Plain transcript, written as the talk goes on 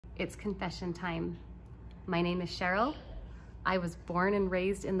It's confession time. My name is Cheryl. I was born and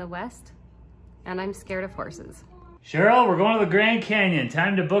raised in the West, and I'm scared of horses. Cheryl, we're going to the Grand Canyon.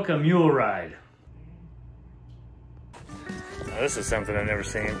 Time to book a mule ride. Oh, this is something I've never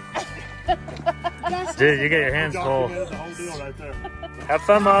seen. Dude, you get your hands full. Have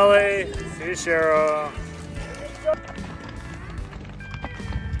fun, Molly. See you, Cheryl.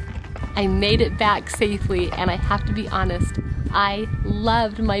 I made it back safely, and I have to be honest, I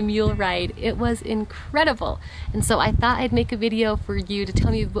loved my mule ride. It was incredible. And so I thought I'd make a video for you to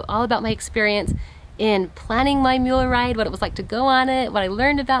tell me all about my experience in planning my mule ride, what it was like to go on it, what I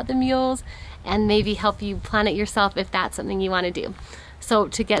learned about the mules, and maybe help you plan it yourself if that's something you want to do. So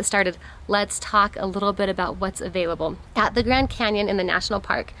to get started, let's talk a little bit about what's available. At the Grand Canyon in the National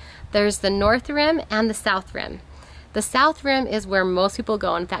Park, there's the North Rim and the South Rim. The South Rim is where most people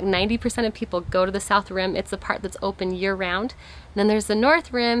go. In fact, 90% of people go to the South Rim. It's the part that's open year-round. Then there's the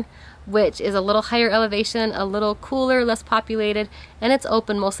North Rim, which is a little higher elevation, a little cooler, less populated, and it's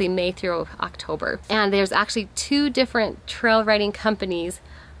open mostly May through October. And there's actually 2 different trail riding companies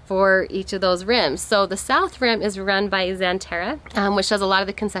for each of those rims. So the South Rim is run by Xanterra, which does a lot of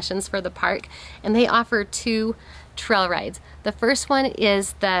the concessions for the park, and they offer 2 trail rides. The first one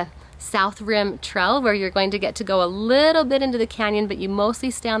is the South Rim Trail, where you're going to get to go a little bit into the canyon, but you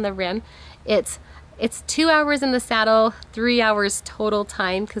mostly stay on the rim. It's 2 hours in the saddle, 3 hours total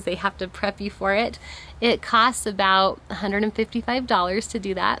time because they have to prep you for it. It costs about $155 to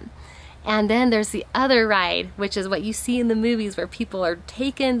do that. And then there's the other ride, which is what you see in the movies where people are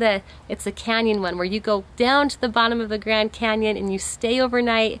taking it's a canyon one, where you go down to the bottom of the Grand Canyon and you stay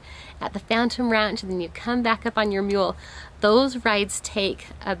overnight at the Phantom Ranch, and then you come back up on your mule. Those rides take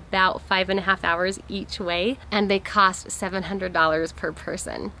about 5.5 hours each way, and they cost $700 per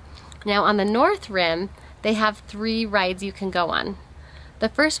person. Now on the North Rim, they have 3 rides you can go on. The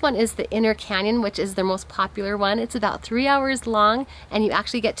first one is the Inner Canyon, which is their most popular one. It's about 3 hours long, and you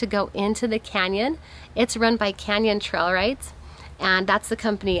actually get to go into the canyon. It's run by Canyon Trail Rides, and that's the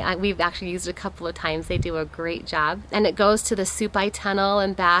company we've actually used a couple of times. They do a great job. And it goes to the Supai Tunnel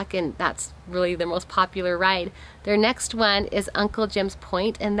and back, and that's really their most popular ride. Their next one is Uncle Jim's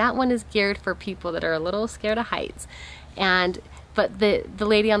Point, and that one is geared for people that are a little scared of heights. But the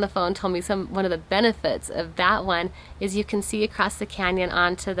lady on the phone told me one of the benefits of that one is you can see across the canyon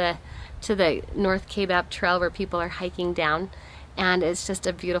onto the North Kaibab Trail where people are hiking down, and it's just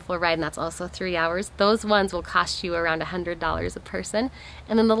a beautiful ride, and that's also 3 hours. Those ones will cost you around $100 a person.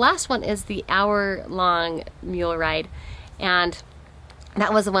 And then the last one is the hour-long mule ride, and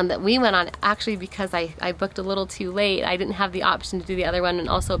that was the one that we went on actually because I booked a little too late. I didn't have the option to do the other one, and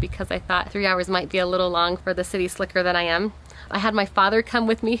also because I thought 3 hours might be a little long for the city slicker that I am. I had my father come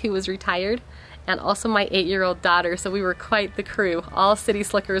with me, who was retired, and also my 8-year-old daughter, so we were quite the crew. All city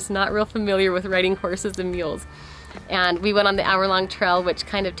slickers not real familiar with riding horses and mules. And we went on the hour-long trail, which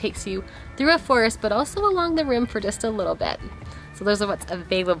kind of takes you through a forest, but also along the rim for just a little bit. So those are what's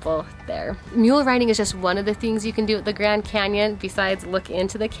available there. Mule riding is just one of the things you can do at the Grand Canyon besides look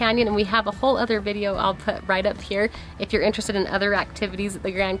into the canyon, and we have a whole other video I'll put right up here if you're interested in other activities at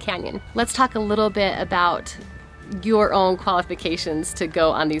the Grand Canyon. Let's talk a little bit about your own qualifications to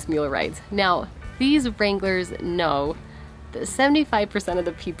go on these mule rides. Now, these wranglers know that 75% of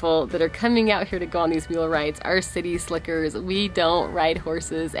the people that are coming out here to go on these mule rides are city slickers. We don't ride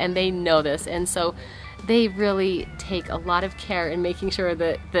horses, and they know this, and so they really take a lot of care in making sure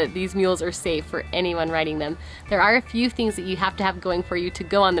that these mules are safe for anyone riding them. There are a few things that you have to have going for you to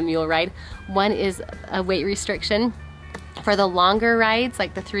go on the mule ride. One is a weight restriction. For the longer rides,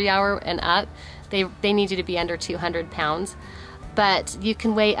 like the 3 hour and up, they need you to be under 200 pounds, but you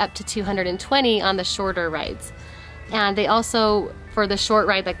can weigh up to 220 on the shorter rides. And they also, for the short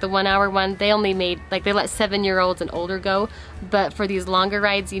ride, like the 1 hour one, they only made, like they let 7-year-olds and older go, but for these longer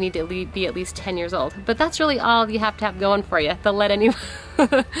rides, you need to be at least 10 years old. But that's really all you have to have going for you. They'll let anyone.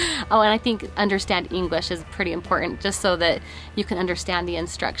 Oh, and I think understand English is pretty important, just so that you can understand the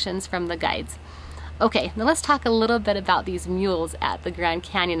instructions from the guides. Okay, now let's talk a little bit about these mules at the Grand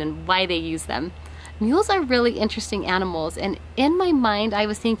Canyon and why they use them. Mules are really interesting animals, and in my mind I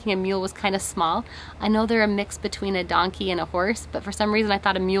was thinking a mule was kind of small. I know they're a mix between a donkey and a horse, but for some reason I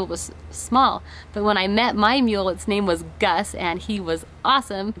thought a mule was small. But when I met my mule, its name was Gus, and he was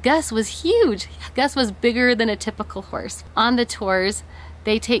awesome. Gus was huge. Gus was bigger than a typical horse. On the tours,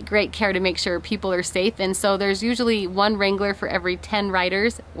 they take great care to make sure people are safe, and so there's usually 1 wrangler for every 10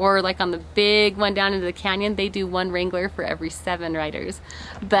 riders, or like on the big one down into the canyon, they do 1 wrangler for every 7 riders.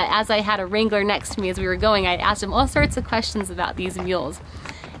 But as I had a wrangler next to me as we were going, I asked him all sorts of questions about these mules.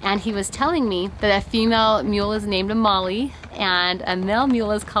 And he was telling me that a female mule is named Molly, and a male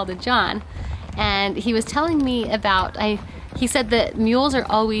mule is called a John. And he was telling me about, he said that mules are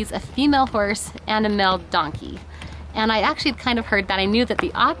always a female horse and a male donkey. And I actually kind of heard that. I knew that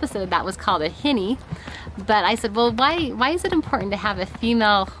the opposite of that was called a hinny. But I said, well, why is it important to have a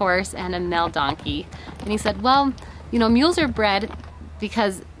female horse and a male donkey? And he said, well, you know, mules are bred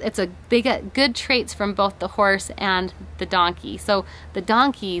because they get good traits from both the horse and the donkey. So the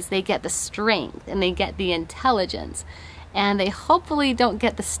donkeys, they get the strength and they get the intelligence. And they hopefully don't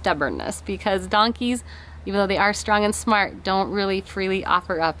get the stubbornness, because donkeys, even though they are strong and smart, don't really freely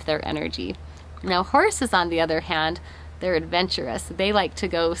offer up their energy. Now horses, on the other hand, they're adventurous. They like to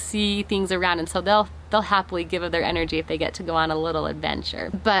go see things around, and so they'll happily give of their energy if they get to go on a little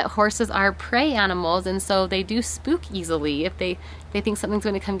adventure. But horses are prey animals, and so they do spook easily. If they think something's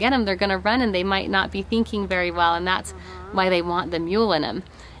going to come get them, they're going to run, and they might not be thinking very well, and that's why they want the mule in them.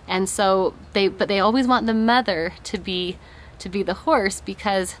 And so they always want the mother to be the horse,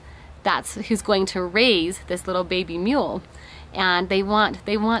 because that's who's going to raise this little baby mule. And they want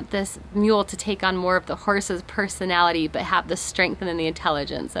this mule to take on more of the horse's personality, but have the strength and the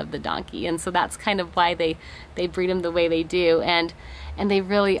intelligence of the donkey. And so that's kind of why they breed them the way they do. And they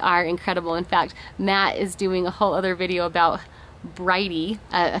really are incredible. In fact, Matt is doing a whole other video about Brighty,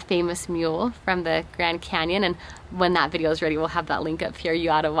 a famous mule from the Grand Canyon, and when that video is ready, we'll have that link up here.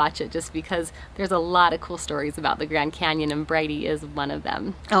 You ought to watch it, just because there's a lot of cool stories about the Grand Canyon, and Brighty is one of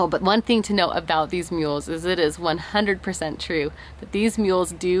them. Oh, but one thing to note about these mules is it is 100% true that these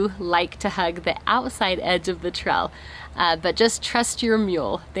mules do like to hug the outside edge of the trail, but just trust your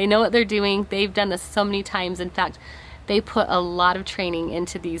mule. They know what they're doing. They've done this so many times. In fact, they put a lot of training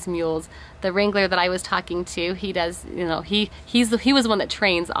into these mules. The wrangler that I was talking to, he does, you know, he was one that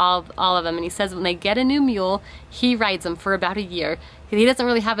trains all of them, and he says when they get a new mule, he rides them for about a year. He doesn't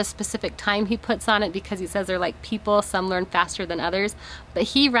really have a specific time he puts on it, because he says they're like people, some learn faster than others, but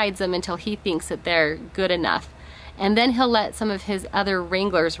he rides them until he thinks that they're good enough. And then he'll let some of his other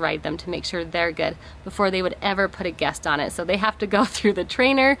wranglers ride them to make sure they're good before they would ever put a guest on it. So they have to go through the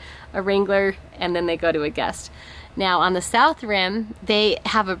trainer, a wrangler, and then they go to a guest. Now on the South Rim, they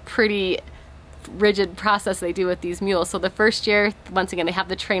have a pretty rigid process they do with these mules. So the first year, once again, they have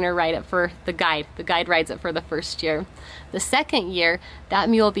the trainer ride it for the guide. The guide rides it for the first year. The second year, that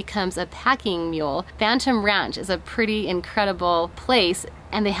mule becomes a packing mule. Phantom Ranch is a pretty incredible place,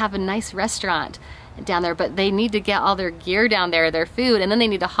 and they have a nice restaurant down there, but they need to get all their gear down there, their food, and then they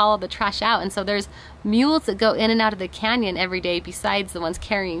need to haul all the trash out. And so there's mules that go in and out of the canyon every day besides the ones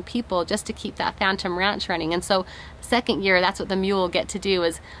carrying people, just to keep that Phantom Ranch running. And so the second year, that's what the mule will get to do,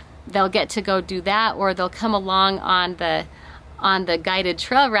 is they'll get to go do that, or they'll come along on the guided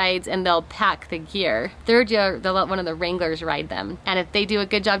trail rides and they'll pack the gear. Third year, they'll let one of the wranglers ride them. And if they do a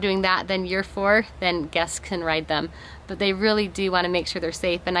good job doing that, then year 4, then guests can ride them. But they really do want to make sure they're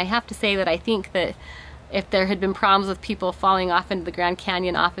safe. And I have to say that I think that if there had been problems with people falling off into the Grand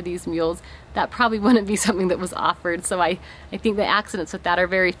Canyon off of these mules, that probably wouldn't be something that was offered. So I think the accidents with that are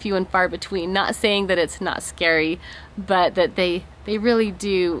very few and far between. Not saying that it's not scary, but that they really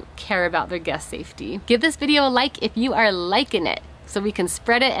do care about their guest safety. Give this video a like if you are liking it, so we can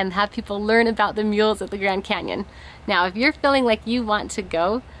spread it and have people learn about the mules at the Grand Canyon. Now, if you're feeling like you want to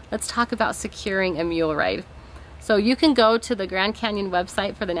go, let's talk about securing a mule ride. So you can go to the Grand Canyon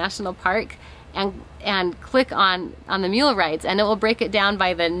website for the national park and click on the mule rides, and it will break it down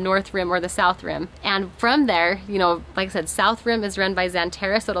by the North Rim or the South Rim. And from there, you know, like I said, South Rim is run by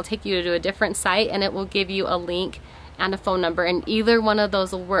Xanterra, so it'll take you to a different site, and it will give you a link and a phone number, and either one of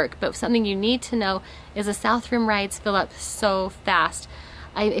those will work. But something you need to know is the South Rim rides fill up so fast.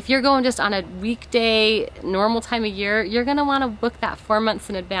 If you're going just on a weekday, normal time of year, you're gonna wanna book that 4 months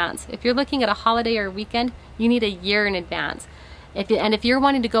in advance. If you're looking at a holiday or a weekend, you need a year in advance. If you're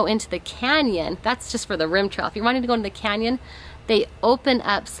wanting to go into the canyon, that's just for the rim trail. If you're wanting to go into the canyon, they open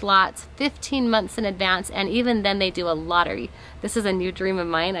up slots 15 months in advance, and even then they do a lottery. This is a new dream of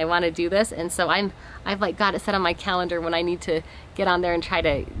mine. I want to do this, and so I've like got it set on my calendar when I need to get on there and try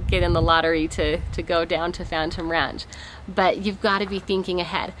to get in the lottery to go down to Phantom Ranch. But you've got to be thinking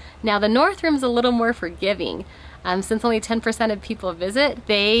ahead. Now the North Rim's a little more forgiving. Since only 10% of people visit,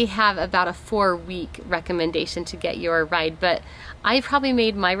 they have about a 4-week recommendation to get your ride. But I probably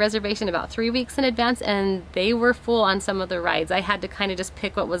made my reservation about 3 weeks in advance, and they were full on some of the rides. I had to kind of just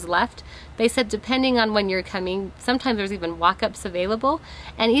pick what was left. They said depending on when you're coming, sometimes there's even walk-ups available.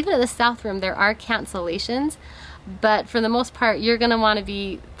 And even at the South Rim, there are cancellations. But for the most part, you're gonna wanna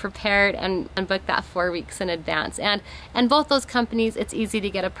be prepared and book that 4 weeks in advance. And both those companies, it's easy to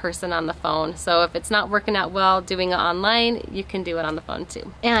get a person on the phone. So if it's not working out well doing it online, you can do it on the phone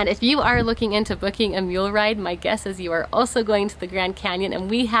too. And if you are looking into booking a mule ride, my guess is you are also going to the Grand Canyon, and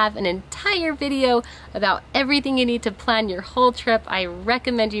we have an entire video about everything you need to plan your whole trip. I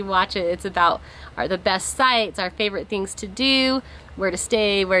recommend you watch it. It's about the best sites, our favorite things to do, where to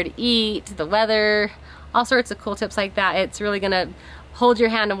stay, where to eat, the weather, all sorts of cool tips like that. It's really gonna hold your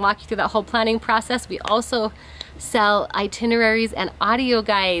hand and walk you through that whole planning process. We also sell itineraries and audio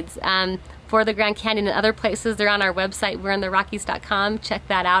guides for the Grand Canyon and other places. They're on our website, we'reintherockies.com. Check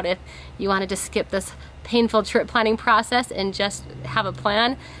that out if you wanted to skip this painful trip planning process and just have a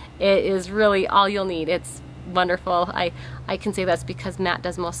plan. It is really all you'll need. It's wonderful. I can say that's because Matt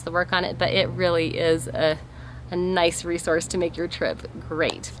does most of the work on it, but it really is a nice resource to make your trip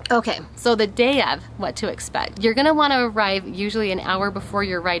great. Okay, so the day of, what to expect. You're gonna wanna arrive usually an hour before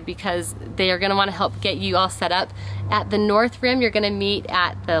your ride because they are gonna wanna help get you all set up. At the North Rim, you're gonna meet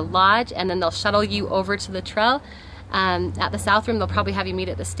at the lodge, and then they'll shuttle you over to the trail. At the South Rim, they'll probably have you meet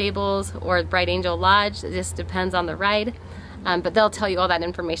at the stables or Bright Angel Lodge. It just depends on the ride. But they'll tell you all that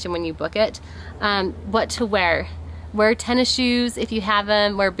information when you book it. What to wear. Wear tennis shoes if you have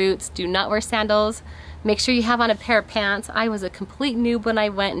them, wear boots, do not wear sandals. Make sure you have on a pair of pants. I was a complete noob when I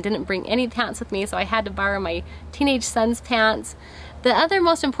went and didn't bring any pants with me, so I had to borrow my teenage son's pants. The other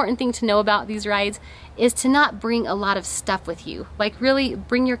most important thing to know about these rides is to not bring a lot of stuff with you. Like really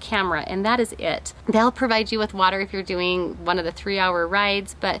bring your camera, and that is it. They'll provide you with water if you're doing one of the 3-hour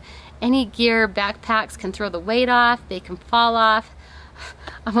rides, but any gear, backpacks can throw the weight off, they can fall off.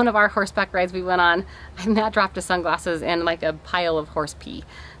 On one of our horseback rides we went on, Matt dropped his sunglasses in like a pile of horse pee.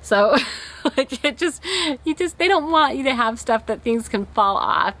 So like they don't want you to have stuff that things can fall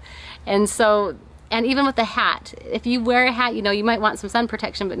off. And so, and even with the hat, if you wear a hat, you know, you might want some sun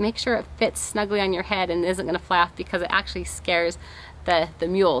protection, but make sure it fits snugly on your head and isn't gonna fly off because it actually scares the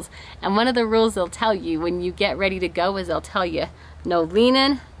mules. And one of the rules they'll tell you when you get ready to go is they'll tell you, no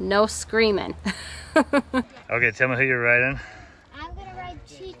leaning, no screaming. Okay, tell me who you're riding. I'm gonna ride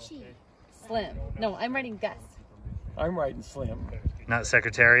Chi-Chi. Slim. No, I'm riding Gus. I'm riding Slim. Not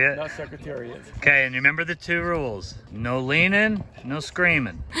Secretariat? Not Secretariat. Okay, and remember the 2 rules. No leaning, no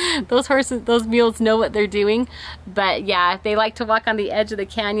screaming. Those horses, those mules know what they're doing, but yeah, they like to walk on the edge of the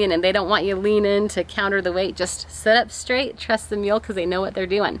canyon and they don't want you leaning to counter the weight. Just sit up straight, trust the mule because they know what they're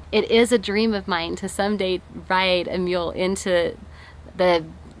doing. It is a dream of mine to someday ride a mule into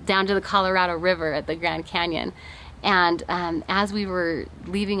down to the Colorado River at the Grand Canyon. And as we were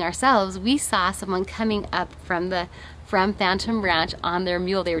leaving ourselves, we saw someone coming up from Phantom Ranch on their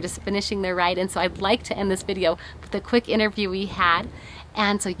mule. They were just finishing their ride, and so I'd like to end this video with a quick interview we had,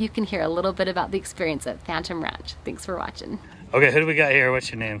 and so you can hear a little bit about the experience at Phantom Ranch. Thanks for watching. Okay, who do we got here? What's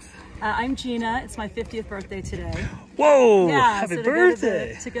your name? I'm Gina. It's my 50th birthday today. Whoa! Yeah, Happy so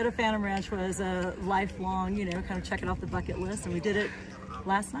birthday! To go to Phantom Ranch was a lifelong, you know, kind of check it off the bucket list, and we did it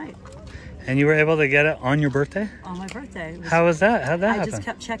last night. And you were able to get it on your birthday? On my birthday. How was that? How'd that happen? I just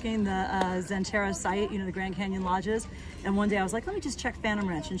kept checking the Zenterra site, you know, the Grand Canyon lodges. And one day I was like, let me just check Phantom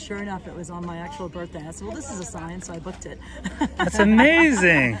Ranch. And sure enough, it was on my actual birthday. I said, well, this is a sign, so I booked it. That's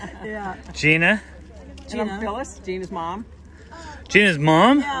amazing. Yeah. Gina? Gina. And I'm Phyllis, Gina's mom. Gina's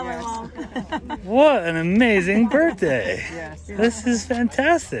mom? Yeah, my mom. What an amazing birthday. Yes. This is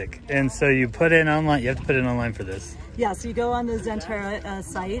fantastic. And so you put in online, you have to put in online for this. Yeah, so you go on the Zenterra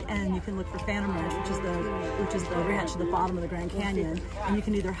site and you can look for Phantom Ranch, which is the ranch at the bottom of the Grand Canyon, and you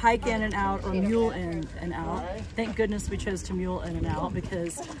can either hike in and out or mule in and out. Thank goodness we chose to mule in and out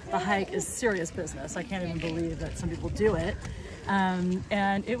because the hike is serious business. I can't even believe that some people do it,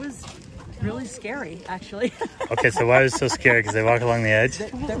 and it was really scary, actually. Okay, so why was it so scary? Because they walk along the edge?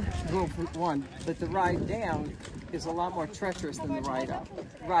 Well, one, but the ride down is a lot more treacherous than the ride up.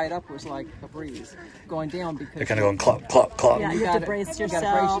 The ride up was like a breeze. Going down because They're kind of going clop, clop, clop. Yeah, you have to brace yourself. You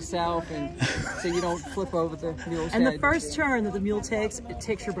gotta brace yourself, and so you don't flip over the mule's And head. the first turn that the mule takes, it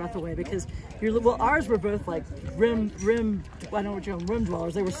takes your breath away because well, ours were both like rim, I don't know what you're on, rim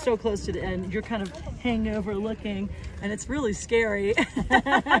dwellers. They were so close to the end. You're kind of hanging over looking, and it's really scary.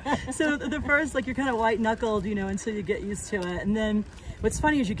 So the first, like, you're kind of white knuckled, you know, until you get used to it. And then what's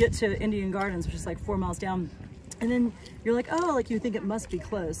funny is you get to Indian Gardens, which is like 4 miles down, and then you're like, oh, like you think it must be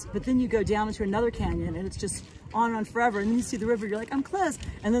close. But then you go down into another canyon and it's just on forever. And then you see the river, you're like, I'm close.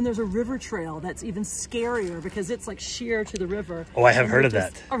 And then there's a river trail that's even scarier because it's like sheer to the river. Oh, I have heard of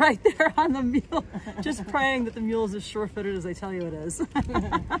that. Right there on the mule, just praying that the mule is as sure-footed as they tell you it is.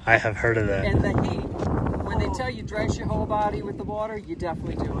 I have heard of that. And the heat, when they tell you dress your whole body with the water, you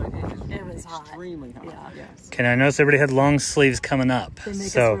definitely do it. It was hot. Extremely hot. Yeah. Yes. Okay, I noticed everybody had long sleeves coming up. They make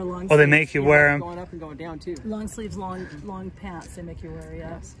us So, wear long oh, they sleeves. make you wear them. Going up and going down too. Long sleeves, long pants. They make you wear.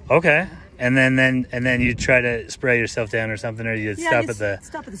 Yes. Okay, and then you try to spray yourself down or something, or you stop at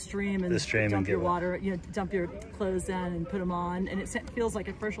the stream and and dump get your wet. water. You know, dump your clothes in and put them on, and it feels like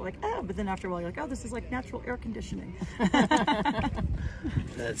at first you're like, oh, but then after a while you're like, oh, this is like natural air conditioning.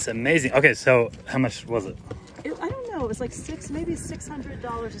 That's amazing. Okay, so how much was it? I don't know. It was like maybe $600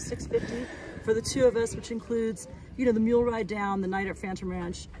 or $650 for the two of us, which includes, you know, the mule ride down, the night at Phantom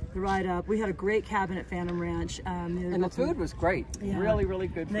Ranch, the ride up. We had a great cabin at Phantom Ranch. And the food was great. Yeah. Really, really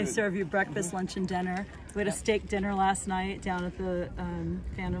good food. They serve you breakfast, lunch, and dinner. We had a steak dinner last night down at the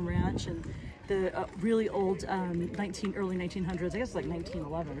Phantom Ranch, and the really old early 1900s, I guess like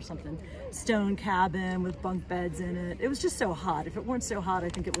 1911 or something, stone cabin with bunk beds in it. It was just so hot. If it weren't so hot, I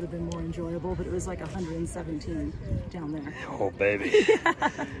think it would have been more enjoyable, but it was like 117 down there. Oh, baby.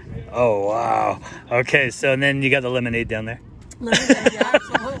 Oh, wow. Okay, so and then you got the lemonade down there? Lemonade, yeah,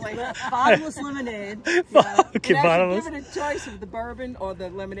 absolutely. Bottomless lemonade. Yeah. Okay, And bottomless. given a choice of the bourbon or the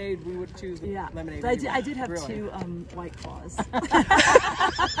lemonade, we would choose the Yeah, lemonade. but I did have Really. two White Claws.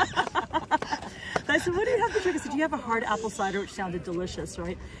 I said, what do you have to drink? I said, do you have a hard apple cider, which sounded delicious,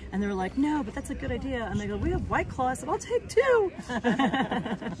 right? And they were like, no, but that's a good idea. And they go, we have White Claw. I said, I'll take two.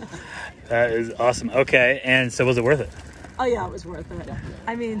 That is awesome. Okay, and so was it worth it? Oh yeah, it was worth it.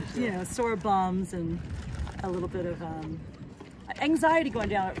 I mean, you know, sore bums and a little bit of anxiety going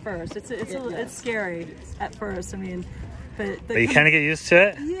down at first. It's scary at first. I mean, but You kind of get used to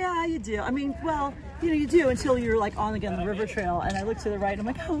it? yeah, you do. I mean, well, you know, you do until you're like on again the river trail, and I look to the right and I'm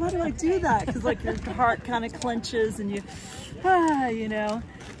like, oh, why do I do that? Because like your heart kind of clenches and you know,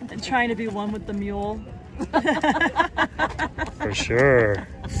 and trying to be one with the mule. For sure.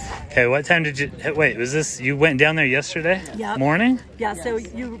 Okay, what time did you, wait, was this, you went down there yesterday? Yep. Morning? Yeah, so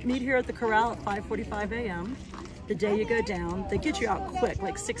you meet here at the corral at 5:45 a.m. The day you go down, they get you out quick,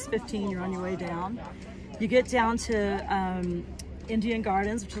 like 6:15, you're on your way down. You get down to Indian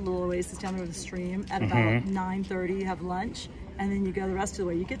Gardens, which is a little oasis down there with the stream, at about 9:30. You have lunch, and then you go the rest of the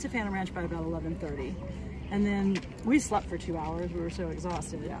way. You get to Phantom Ranch by about 11:30. And then we slept for 2 hours. We were so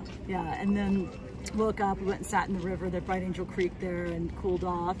exhausted. Yeah, and then woke up, we went and sat in the river, the Bright Angel Creek there, and cooled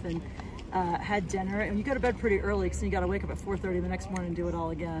off, and had dinner. And you go to bed pretty early, because you got to wake up at 4:30 the next morning and do it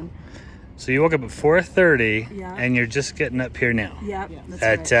all again. So you woke up at 4:30, Yeah. and you're just getting up here now. Yep, that's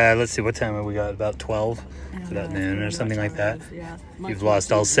At, right. let's see, what time have we got? About 12? About noon or something like that? Yeah. You've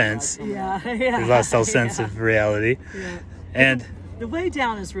lost all sense. Yeah. You've lost all sense Yeah. of reality. Yeah. And The way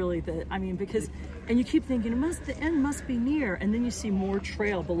down is really because, and you keep thinking, the end must be near, and then you see more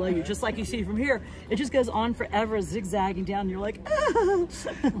trail below you, just like you see from here. It just goes on forever, zigzagging down, and you're like, ah.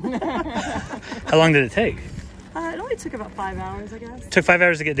 how long did it take? It only took about 5 hours, I guess. Took 5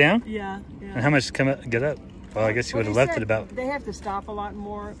 hours to get down? Yeah. And how much to come up, get up? Well, I guess you would have left it about. They have to stop a lot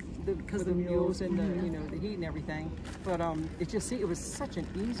more because of the mules and the the heat and everything. But it was such an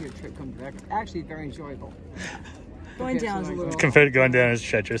easier trip coming back. Actually, very enjoyable. Going down is a little. Compared to going down is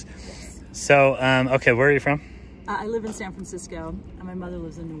treacherous. So, okay, where are you from? I live in San Francisco, and my mother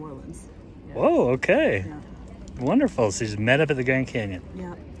lives in New Orleans. Whoa, okay. Yeah. Wonderful. So you just met up at the Grand Canyon.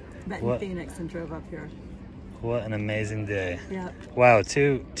 Yeah. Met What? in Phoenix and drove up here. What an amazing day. Yeah. Wow,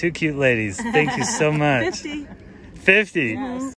 two cute ladies. Thank you so much. 50. 50. Yes.